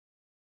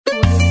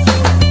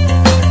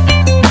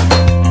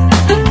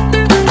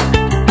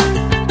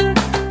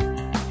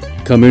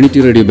Community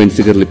radio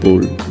ബെൻസിഗറിൽ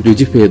ഇപ്പോൾ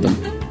രുചിഭേദം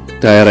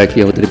തയ്യാറാക്കി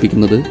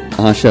അവതരിപ്പിക്കുന്നത്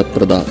ആശ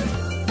പ്രതാപ്.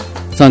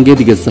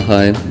 സാങ്കേതിക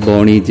സഹായം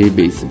ബോണി ജെ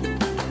ബേസിൽ.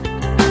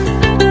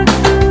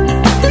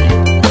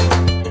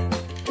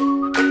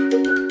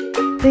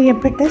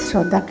 പ്രിയപ്പെട്ട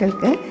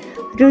ശ്രോതാക്കൾക്ക്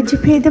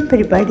രുചിഭേദം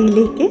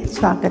പരിപാടിയിലേക്ക്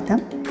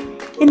സ്വാഗതം.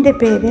 എൻ്റെ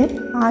പേര്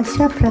ആശ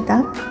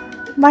പ്രതാപ്.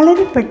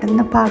 വളരെ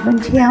പെട്ടെന്ന് പാകം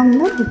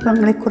ചെയ്യാവുന്ന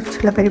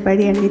വിഭവങ്ങളെക്കുറിച്ചുള്ള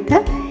പരിപാടിയാണിത്.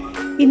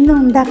 ഇന്ന്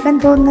ഉണ്ടാക്കാൻ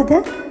പോകുന്നത്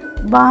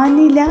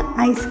വാനില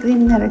ഐസ്ക്രീം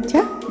നിറച്ച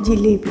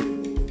ജിലേബി.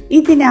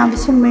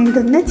 ഇതിനാവശ്യം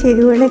വേണ്ടുന്ന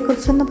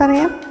ചേരുവകളെക്കുറിച്ചൊന്ന്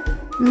പറയാം.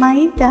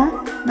 മൈദ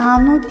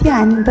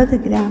 450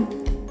 ഗ്രാം,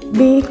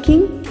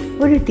 ബേക്കിംഗ്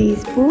 1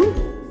 ടീസ്പൂൺ,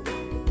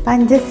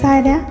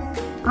 പഞ്ചസാര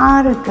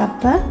 6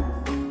 കപ്പ്,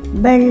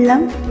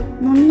 വെള്ളം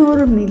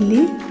 300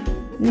 മില്ലി,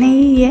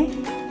 നെയ്യ്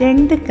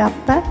 2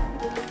 കപ്പ്,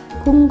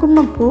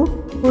 കുങ്കുമപ്പൂ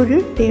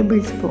 1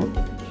 ടേബിൾ സ്പൂൺ.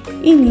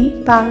 ഇനി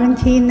പാകം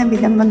ചെയ്യുന്ന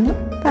വിധം ഒന്ന്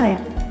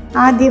പറയാം.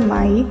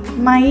 ആദ്യമായി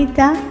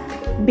മൈദ,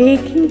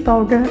 ബേക്കിംഗ്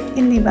പൗഡർ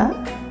എന്നിവ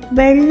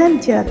വെള്ളം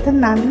ചേർത്ത്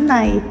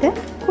നന്നായിട്ട്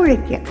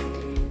കുഴയ്ക്കുക.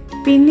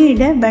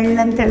 പിന്നീട്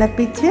വെള്ളം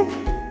തിളപ്പിച്ച്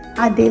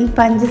അതിൽ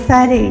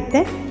പഞ്ചസാരയിട്ട്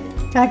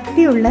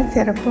കട്ടിയുള്ള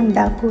സിറപ്പ്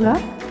ഉണ്ടാക്കുക.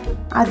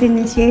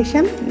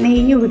 അതിനുശേഷം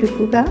നെയ്യ്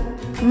ഉരുക്കുക.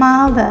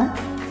 മാവ്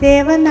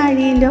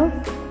സേവനാഴിയിലോ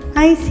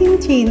ഐസിങ്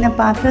ചെയ്യുന്ന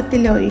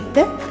പാത്രത്തിലോ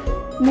ഇട്ട്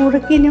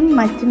മുറുക്കിനും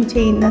മറ്റും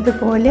ചെയ്യുന്നത്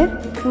പോലെ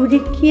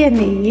ഉരുക്കിയ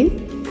നെയ്യിൽ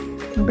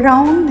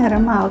ബ്രൗൺ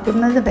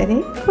നിറമാകുന്നത് വരെ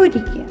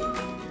പൊരിക്കുക.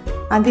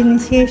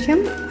 അതിനുശേഷം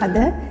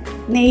അത്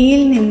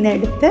നെയ്യിൽ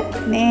നിന്നെടുത്ത്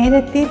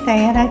നേരത്തെ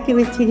തയ്യാറാക്കി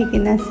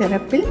വെച്ചിരിക്കുന്ന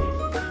സിറപ്പിൽ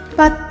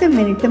 10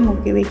 മിനിറ്റ്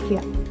മുക്കി വയ്ക്കുക.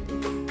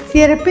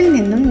 സിറപ്പിൽ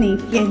നിന്നും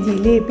നീക്കിയ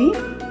ജിലേബി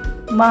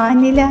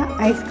വാനില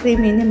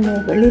ഐസ്ക്രീമിന്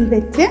മുകളിൽ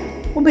വെച്ച്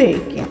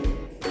ഉപയോഗിക്കുക.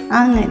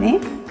 അങ്ങനെ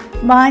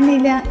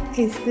വാനില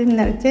ഐസ്ക്രീം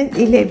നിറച്ച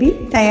ജിലേബി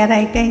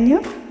തയ്യാറായി കഴിഞ്ഞു.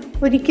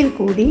 ഒരിക്കൽ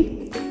കൂടി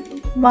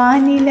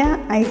വാനില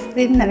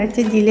ഐസ്ക്രീം നിറച്ച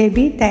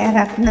ജിലേബി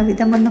തയ്യാറാക്കുന്ന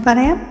വിധമൊന്ന്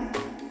പറയാം.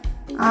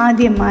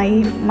 ആദ്യമായി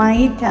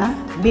മൈദ,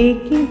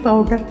 ബേക്കിംഗ്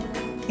പൗഡർ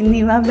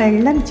എന്നിവ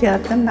വെള്ളം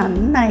ചേർത്ത്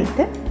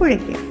നന്നായിട്ട്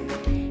കുഴയ്ക്കുക.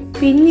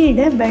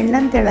 പിന്നീട്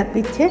വെള്ളം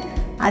തിളപ്പിച്ച്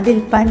അതിൽ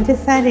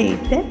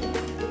പഞ്ചസാരയിട്ട്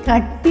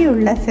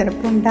കട്ടിയുള്ള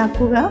സിറപ്പ്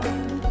ഉണ്ടാക്കുക.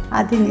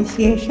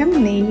 അതിനുശേഷം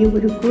നെയ്യ്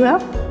ഉരുക്കുക.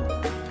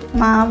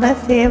 മാവ്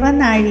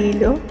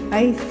സേവനാഴിയിലോ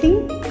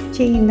ഐസിങ്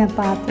ചെയ്യുന്ന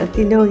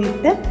പാത്രത്തിലോ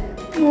ഇട്ട്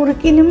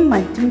മുറുക്കിനും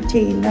മറ്റും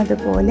ചെയ്യുന്നത്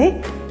പോലെ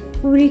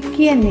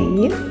ഉരുക്കിയ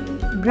നെയ്യിൽ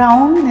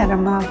ബ്രൗൺ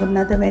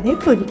നിറമാകുന്നത് വരെ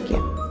പൊരിക്കുക.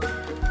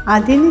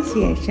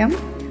 അതിനുശേഷം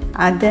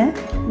അത്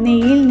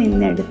നെയ്യിൽ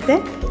നിന്നെടുത്ത്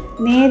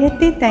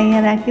നേരത്തെ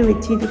തയ്യാറാക്കി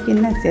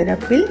വെച്ചിരിക്കുന്ന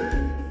സിറപ്പിൽ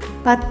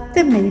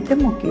 10 മിനിറ്റ്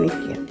മുക്കി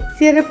വയ്ക്കുക.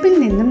 സിറപ്പിൽ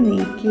നിന്നും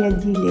നീക്കിയ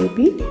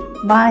ജിലേബി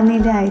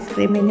വാനില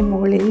ഐസ്ക്രീമിന്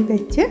മുകളിൽ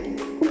വെച്ച്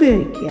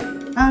ഉപയോഗിക്കുക.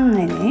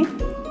 അങ്ങനെ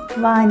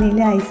വാനില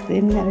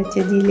ഐസ്ക്രീം നിറച്ച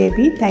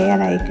ജിലേബി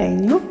തയ്യാറായി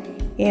കഴിഞ്ഞു.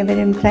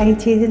 ഏവരും ട്രൈ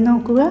ചെയ്ത്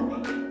നോക്കുക.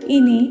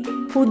 ഇനി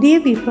പുതിയ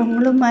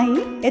വിഭവങ്ങളുമായി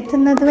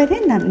എത്തുന്നതുവരെ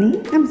നന്ദി,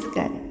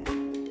 നമസ്കാരം.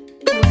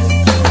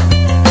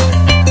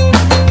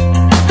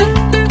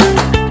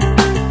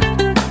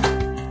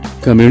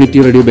 കമ്മ്യൂണിറ്റി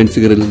റേഡിയോ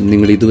ബെൻസിഗറിൽ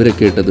നിങ്ങൾ ഇതുവരെ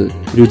കേട്ടത്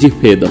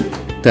രുചിഭേദം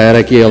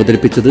തയ്യാറാക്കി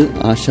അവതരിപ്പിച്ചത്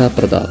ആശ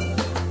പ്രതാപ്.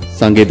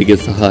 സാങ്കേതിക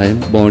സഹായം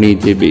ബോണി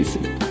ജെ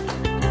ബേസിൽ.